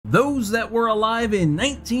Those that were alive in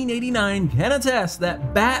 1989 can attest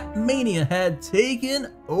that Batmania had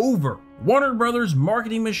taken over. Warner Brothers'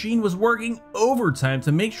 marketing machine was working overtime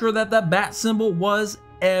to make sure that the bat symbol was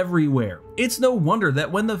everywhere. It's no wonder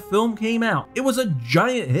that when the film came out, it was a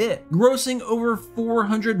giant hit, grossing over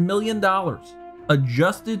 $400 million.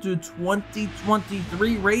 Adjusted to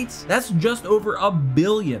 2023 rates, that's just over $1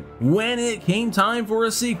 billion. When it came time for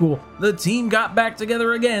a sequel, the team got back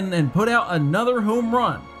together again and put out another home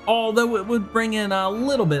run, although it would bring in a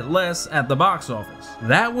little bit less at the box office.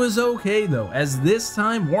 That was okay though, as this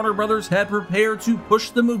time Warner Brothers had prepared to push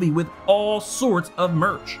the movie with all sorts of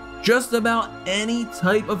merch. Just about any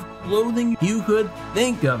type of clothing you could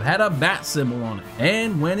think of had a bat symbol on it.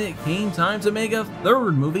 And when it came time to make a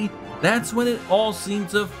third movie, that's when it all seemed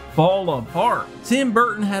to fall apart. Tim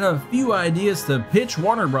Burton had a few ideas to pitch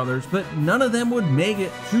Warner Brothers, but none of them would make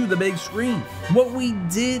it to the big screen. What we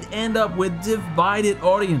did end up with divided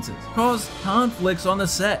audiences, caused conflicts on the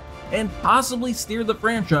set, and possibly steered the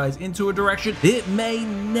franchise into a direction it may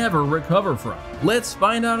never recover from. Let's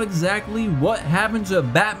find out exactly what happened to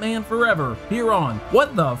Batman Forever here on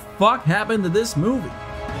What the Fuck Happened to This Movie?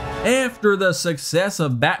 After the success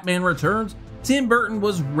of Batman Returns, Tim Burton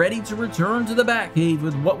was ready to return to the Batcave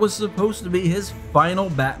with what was supposed to be his final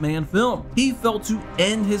Batman film. He felt to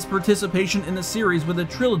end his participation in the series with a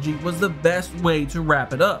trilogy was the best way to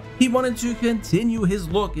wrap it up. He wanted to continue his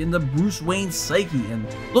look into Bruce Wayne's psyche and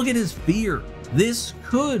look at his fear. This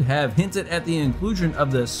could have hinted at the inclusion of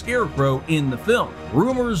the Scarecrow in the film.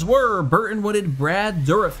 Rumors were Burton wanted Brad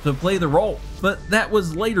Dourif to play the role, but that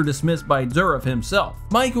was later dismissed by Dourif himself.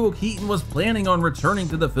 Michael Keaton was planning on returning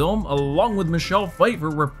to the film along with Michelle Pfeiffer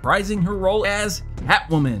reprising her role as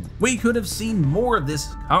Catwoman. We could have seen more of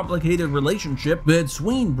this complicated relationship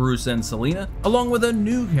between Bruce and Selina, along with a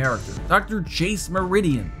new character, Dr. Chase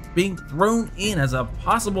Meridian, being thrown in as a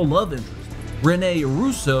possible love interest. Rene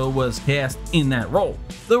Russo was cast in that role.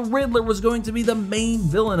 The Riddler was going to be the main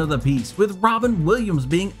villain of the piece, with Robin Williams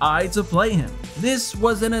being eyed to play him. This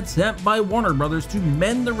was an attempt by Warner Brothers to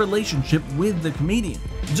mend the relationship with the comedian.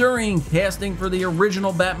 During casting for the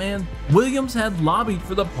original Batman, Williams had lobbied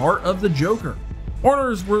for the part of the Joker.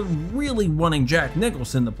 Warners were really wanting Jack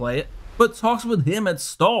Nicholson to play it, but talks with him had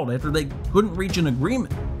stalled after they couldn't reach an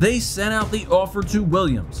agreement. They sent out the offer to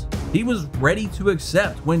Williams. He was ready to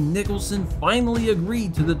accept when Nicholson finally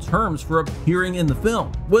agreed to the terms for appearing in the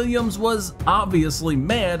film. Williams was obviously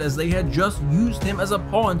mad as they had just used him as a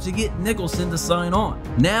pawn to get Nicholson to sign on.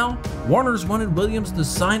 Now, Warners wanted Williams to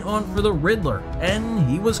sign on for the Riddler, and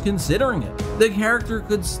he was considering it. The character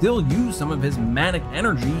could still use some of his manic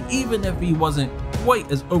energy even if he wasn't quite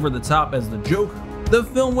as over the top as the Joker. The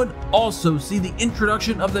film would also see the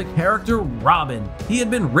introduction of the character Robin. He had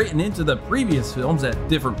been written into the previous films at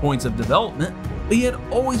different points of development, but he had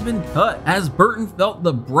always been cut, as Burton felt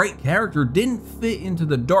the bright character didn't fit into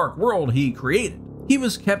the dark world he created. He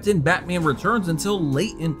was kept in Batman Returns until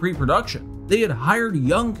late in pre-production. They had hired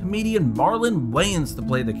young comedian Marlon Wayans to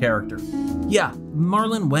play the character. Yeah,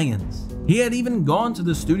 Marlon Wayans. He had even gone to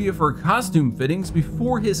the studio for costume fittings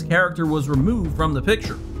before his character was removed from the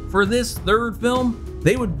picture. For this third film,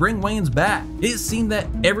 they would bring Wayans back. It seemed that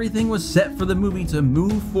everything was set for the movie to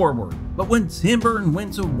move forward. But when Tim Burton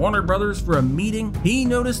went to Warner Brothers for a meeting, he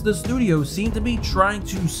noticed the studio seemed to be trying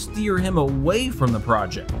to steer him away from the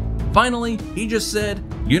project. Finally, he just said,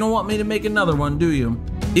 "You don't want me to make another one, do you?"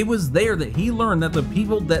 It was there that he learned that the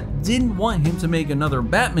people that didn't want him to make another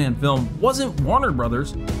Batman film wasn't Warner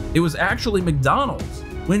Brothers, it was actually McDonald's.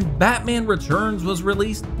 When Batman Returns was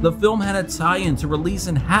released, the film had a tie-in to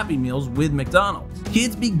releasing Happy Meals with McDonald's.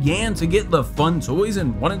 Kids began to get the fun toys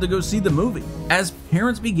and wanted to go see the movie. As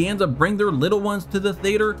parents began to bring their little ones to the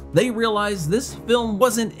theater, they realized this film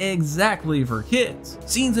wasn't exactly for kids.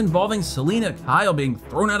 Scenes involving Selina Kyle being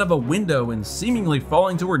thrown out of a window and seemingly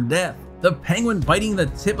falling to her death, the penguin biting the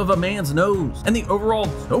tip of a man's nose, and the overall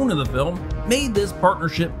tone of the film made this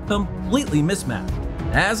partnership completely mismatched.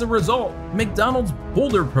 As a result, McDonald's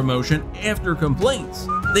pulled their promotion after complaints.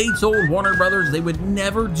 They told Warner Brothers they would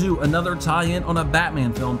never do another tie-in on a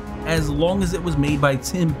Batman film as long as it was made by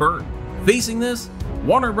Tim Burton. Facing this,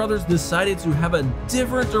 Warner Brothers decided to have a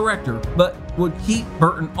different director but would keep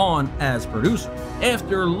Burton on as producer.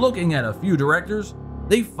 After looking at a few directors,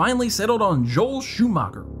 they finally settled on Joel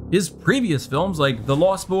Schumacher. His previous films like The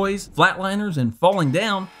Lost Boys, Flatliners, and Falling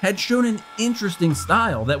Down had shown an interesting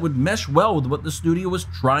style that would mesh well with what the studio was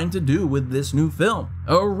trying to do with this new film.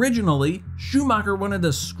 Originally, Schumacher wanted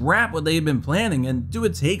to scrap what they had been planning and do a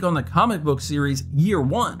take on the comic book series Year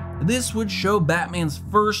One. This would show Batman's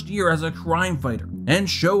first year as a crime fighter and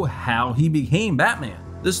show how he became Batman.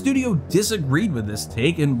 The studio disagreed with this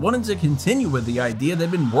take and wanted to continue with the idea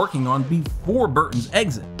they'd been working on before Burton's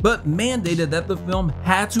exit, but mandated that the film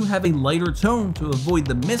had to have a lighter tone to avoid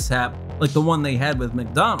the mishap like the one they had with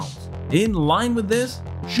McDonald's. In line with this,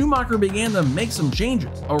 Schumacher began to make some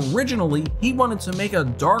changes. Originally, he wanted to make a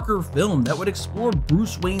darker film that would explore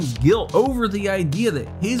Bruce Wayne's guilt over the idea that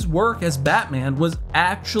his work as Batman was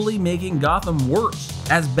actually making Gotham worse.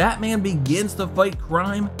 As Batman begins to fight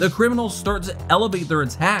crime, the criminals start to elevate their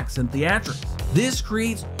attacks and theatrics. This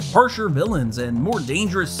creates harsher villains and more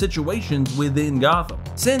dangerous situations within Gotham.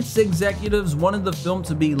 Since executives wanted the film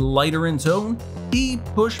to be lighter in tone, he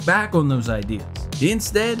pushed back on those ideas.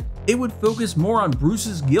 Instead, it would focus more on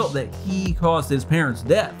Bruce's guilt that he caused his parents'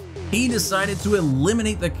 death. He decided to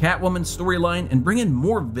eliminate the Catwoman storyline and bring in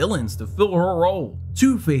more villains to fill her role.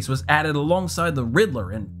 Two-Face was added alongside the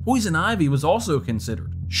Riddler, and Poison Ivy was also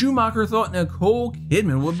considered. Schumacher thought Nicole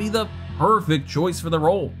Kidman would be the perfect choice for the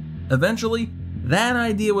role. Eventually, that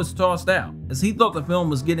idea was tossed out, as he thought the film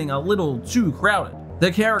was getting a little too crowded.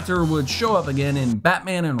 The character would show up again in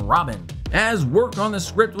Batman and Robin. As work on the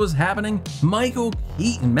script was happening, Michael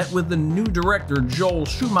Keaton met with the new director Joel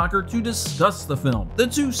Schumacher to discuss the film. The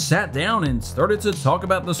two sat down and started to talk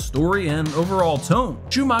about the story and overall tone.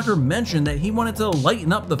 Schumacher mentioned that he wanted to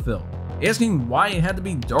lighten up the film, asking why it had to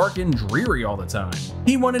be dark and dreary all the time.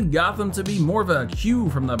 He wanted Gotham to be more of a cue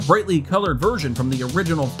from the brightly colored version from the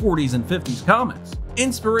original 40s and 50s comics.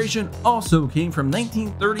 Inspiration also came from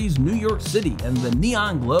 1930s New York City and the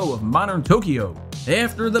neon glow of modern Tokyo.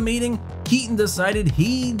 After the meeting, Keaton decided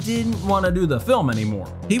he didn't want to do the film anymore.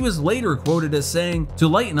 He was later quoted as saying, "To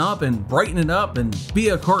lighten up and brighten it up and be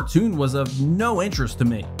a cartoon was of no interest to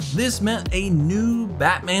me." This meant a new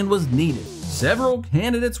Batman was needed. Several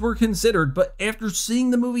candidates were considered, but after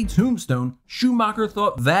seeing the movie Tombstone, Schumacher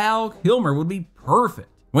thought Val Kilmer would be perfect.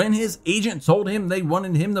 When his agent told him they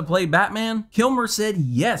wanted him to play Batman, Kilmer said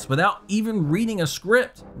yes without even reading a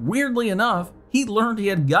script. Weirdly enough, he learned he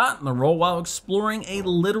had gotten the role while exploring a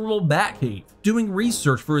literal Batcave, doing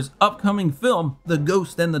research for his upcoming film, The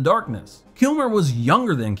Ghost and the Darkness. Kilmer was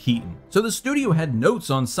younger than Keaton, so the studio had notes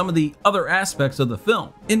on some of the other aspects of the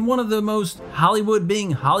film. In one of the most Hollywood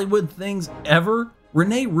being Hollywood things ever,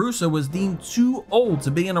 Rene Russo was deemed too old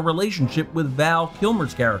to be in a relationship with Val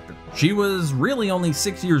Kilmer's character. She was really only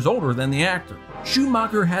 6 years older than the actor.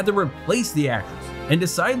 Schumacher had to replace the actress and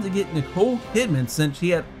decided to get Nicole Kidman since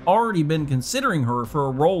he had already been considering her for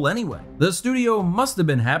a role anyway. The studio must have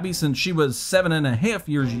been happy since she was 7.5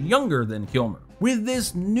 years younger than Kilmer. With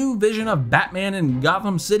this new vision of Batman in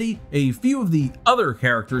Gotham City, a few of the other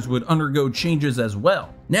characters would undergo changes as well.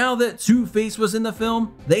 Now that Two-Face was in the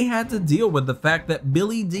film, they had to deal with the fact that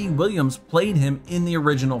Billy D. Williams played him in the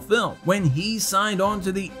original film. When he signed on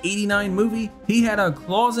to the '89 movie, he had a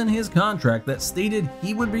clause in his contract that stated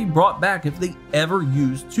he would be brought back if they ever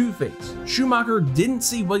used Two-Face. Schumacher didn't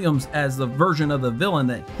see Williams as the version of the villain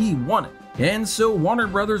that he wanted, and so Warner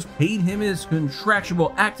Brothers paid him his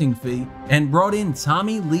contractual acting fee and brought in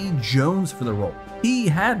Tommy Lee Jones for the role. He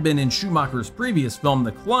had been in Schumacher's previous film,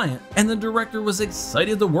 The Client, and the director was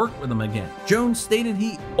excited to work with him again. Jones stated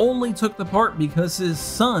he only took the part because his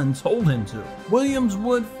son told him to. Williams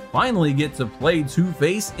would finally get to play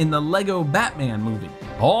Two-Face in the Lego Batman movie.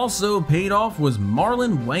 Also paid off was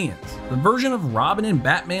Marlon Wayans. The version of Robin in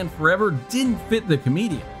Batman Forever didn't fit the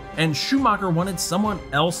comedian, and Schumacher wanted someone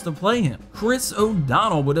else to play him. Chris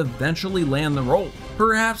O'Donnell would eventually land the role.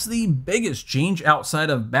 Perhaps the biggest change outside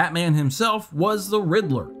of Batman himself was the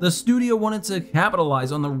Riddler. The studio wanted to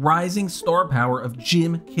capitalize on the rising star power of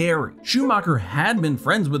Jim Carrey. Schumacher had been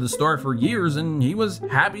friends with the star for years and he was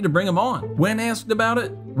happy to bring him on. When asked about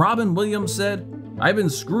it, Robin Williams said, "I've been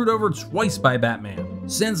screwed over twice by Batman.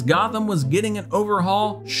 Since Gotham was getting an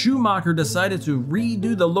overhaul, Schumacher decided to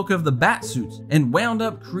redo the look of the batsuits and wound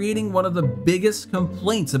up creating one of the biggest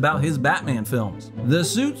complaints about his Batman films. The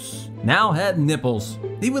suits now had nipples."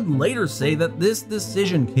 He would later say that this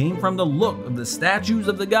decision came from the look of the statues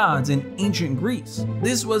of the gods in ancient Greece.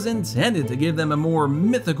 This was intended to give them a more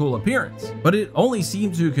mythical appearance, but it only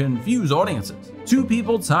seemed to confuse audiences. Two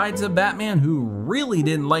people tied to Batman who really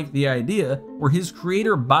didn't like the idea were his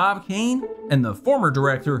creator Bob Kane and the former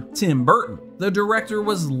director Tim Burton. The director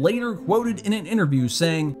was later quoted in an interview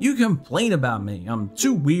saying, "You complain about me, I'm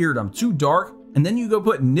too weird, I'm too dark, and then you go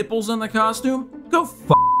put nipples on the costume? Go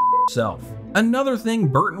f yourself." Another thing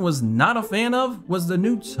Burton was not a fan of was the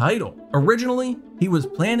new title. Originally, he was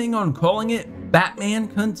planning on calling it Batman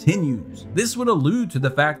Continues. This would allude to the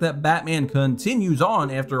fact that Batman continues on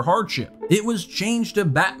after hardship. It was changed to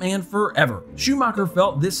Batman Forever. Schumacher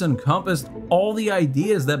felt this encompassed all the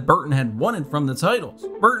ideas that Burton had wanted from the titles.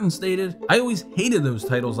 Burton stated, "I always hated those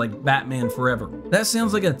titles like Batman Forever. That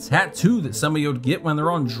sounds like a tattoo that somebody would get when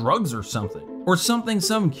they're on drugs or something. Or something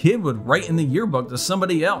some kid would write in the yearbook to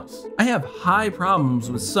somebody else. I have high problems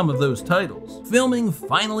with some of those titles." Filming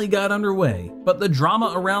finally got underway, but the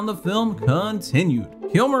drama around the film continued.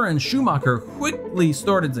 Kilmer and Schumacher quickly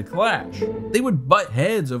started to clash. They would butt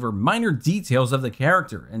heads over minor details of the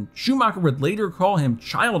character, and Schumacher would later call him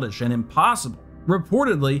childish and impossible.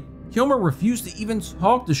 Reportedly, Kilmer refused to even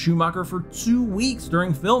talk to Schumacher for 2 weeks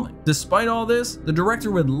during filming. Despite all this, the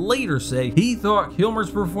director would later say he thought Kilmer's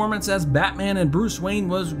performance as Batman and Bruce Wayne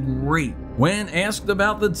was great. When asked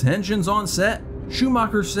about the tensions on set,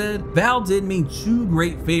 Schumacher said, "Val did me 2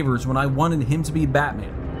 great favors when I wanted him to be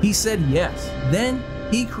Batman. He said yes. Then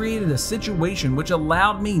he created a situation which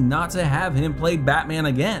allowed me not to have him play Batman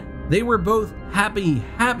again. They were both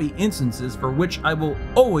happy instances for which I will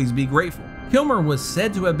always be grateful." Kilmer was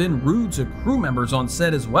said to have been rude to crew members on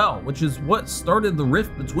set as well, which is what started the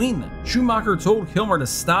rift between them. Schumacher told Kilmer to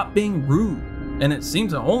stop being rude, and it seemed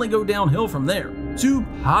to only go downhill from there. 2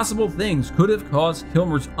 possible things could have caused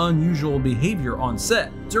Kilmer's unusual behavior on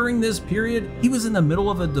set. During this period, he was in the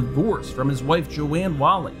middle of a divorce from his wife Joanne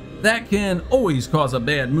Whalley. That can always cause a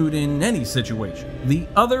bad mood in any situation. The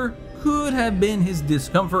other could have been his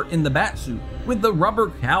discomfort in the batsuit. With the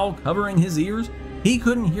rubber cowl covering his ears, he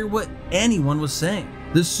couldn't hear what anyone was saying.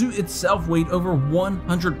 The suit itself weighed over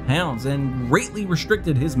 100 pounds and greatly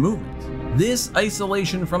restricted his movements. This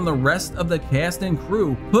isolation from the rest of the cast and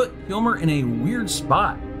crew put Kilmer in a weird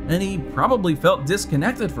spot, and he probably felt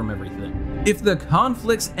disconnected from everything. If the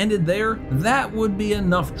conflicts ended there, that would be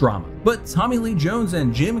enough drama. But Tommy Lee Jones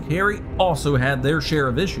and Jim Carrey also had their share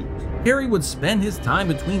of issues. Carrey would spend his time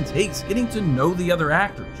between takes getting to know the other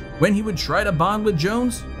actors. When he would try to bond with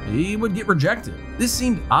Jones, he would get rejected. This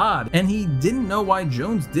seemed odd, and he didn't know why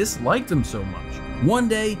Jones disliked him so much. One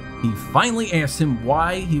day, he finally asked him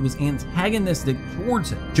why he was antagonistic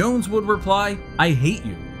towards him. Jones would reply, "I hate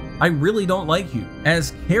you. I really don't like you."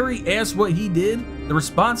 As Carrey asked what he did, the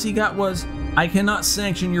response he got was, "I cannot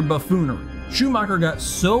sanction your buffoonery." Schumacher got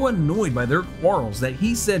so annoyed by their quarrels that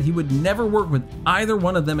he said he would never work with either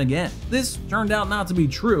one of them again. This turned out not to be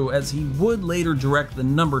true, as he would later direct the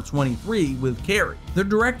number 23 with Carrey. The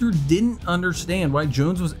director didn't understand why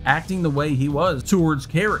Jones was acting the way he was towards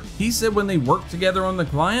Carrey. He said when they worked together on The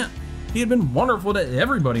Client, he had been wonderful to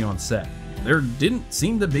everybody on set. There didn't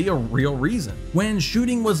seem to be a real reason. When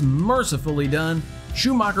shooting was mercifully done,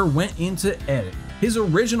 Schumacher went into edit. His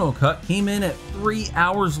original cut came in at 3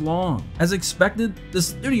 hours long. As expected, the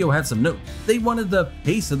studio had some notes. They wanted the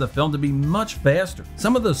pace of the film to be much faster.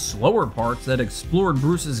 Some of the slower parts that explored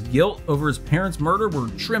Bruce's guilt over his parents' murder were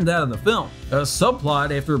trimmed out of the film. A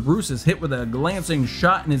subplot after Bruce is hit with a glancing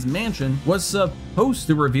shot in his mansion was supposed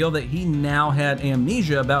to reveal that he now had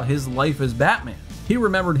amnesia about his life as Batman. He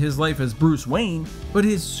remembered his life as Bruce Wayne, but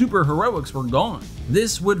his superheroics were gone.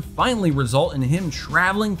 This would finally result in him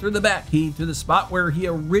traveling through the Batcave to the spot where he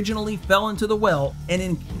originally fell into the well and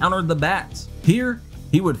encountered the bats. Here,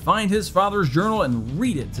 he would find his father's journal and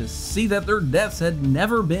read it to see that their deaths had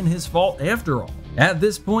never been his fault after all. At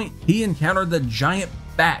this point, he encountered the giant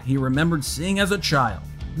bat he remembered seeing as a child.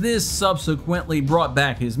 This subsequently brought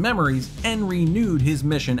back his memories and renewed his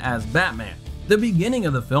mission as Batman. The beginning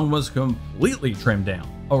of the film was completely trimmed down.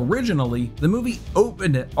 Originally, the movie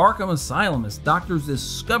opened at Arkham Asylum as doctors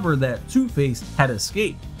discovered that Two-Face had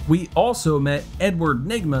escaped. We also met Edward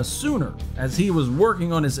Nygma sooner, as he was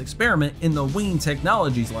working on his experiment in the Wayne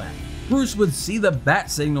Technologies lab. Bruce would see the bat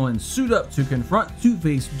signal and suit up to confront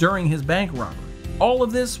Two-Face during his bank robbery. All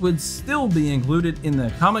of this would still be included in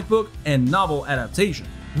the comic book and novel adaptation.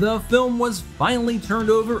 The film was finally turned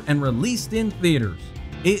over and released in theaters.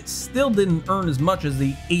 It still didn't earn as much as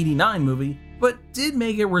the '89 movie, but did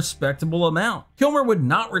make a respectable amount. Kilmer would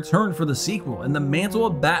not return for the sequel, and the mantle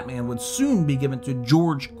of Batman would soon be given to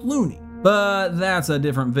George Clooney. But that's a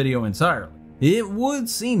different video entirely. It would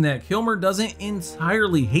seem that Kilmer doesn't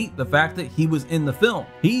entirely hate the fact that he was in the film.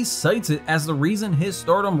 He cites it as the reason his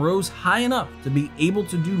stardom rose high enough to be able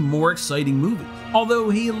to do more exciting movies.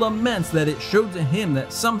 Although he laments that it showed to him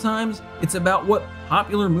that sometimes it's about what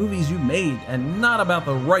popular movies you made and not about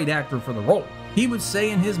the right actor for the role. He would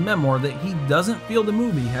say in his memoir that he doesn't feel the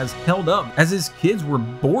movie has held up, as his kids were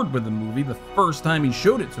bored with the movie the first time he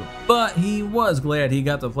showed it to them. But he was glad he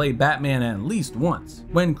got to play Batman at least once.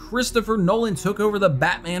 When Christopher Nolan took over the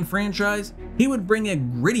Batman franchise, he would bring a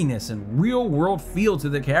grittiness and real-world feel to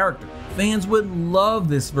the character. Fans would love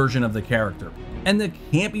this version of the character, and the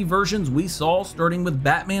campy versions we saw starting with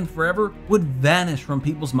Batman Forever would vanish from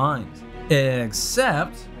people's minds.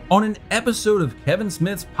 Except on an episode of Kevin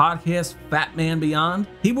Smith's podcast Fat Man Beyond,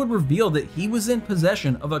 he would reveal that he was in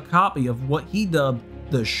possession of a copy of what he dubbed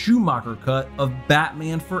the Schumacher Cut of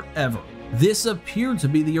Batman Forever. This appeared to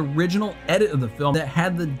be the original edit of the film that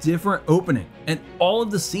had the different opening and all of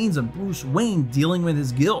the scenes of Bruce Wayne dealing with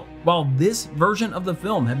his guilt. While this version of the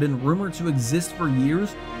film had been rumored to exist for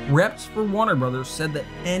years, reps for Warner Brothers said that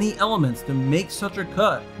any elements to make such a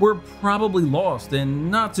cut were probably lost and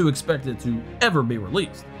not to expect it to ever be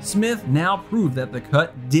released. Smith now proved that the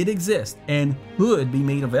cut did exist and could be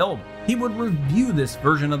made available. He would review this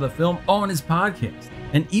version of the film on his podcast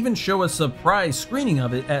and even show a surprise screening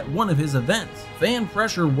of it at one of his events. Fan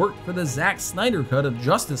pressure worked for the Zack Snyder cut of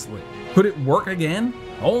Justice League. Could it work again?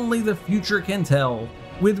 Only the future can tell.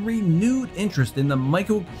 With renewed interest in the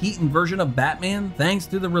Michael Keaton version of Batman, thanks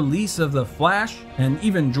to the release of The Flash, and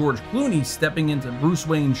even George Clooney stepping into Bruce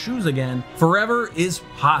Wayne's shoes again, Forever is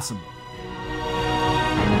possible.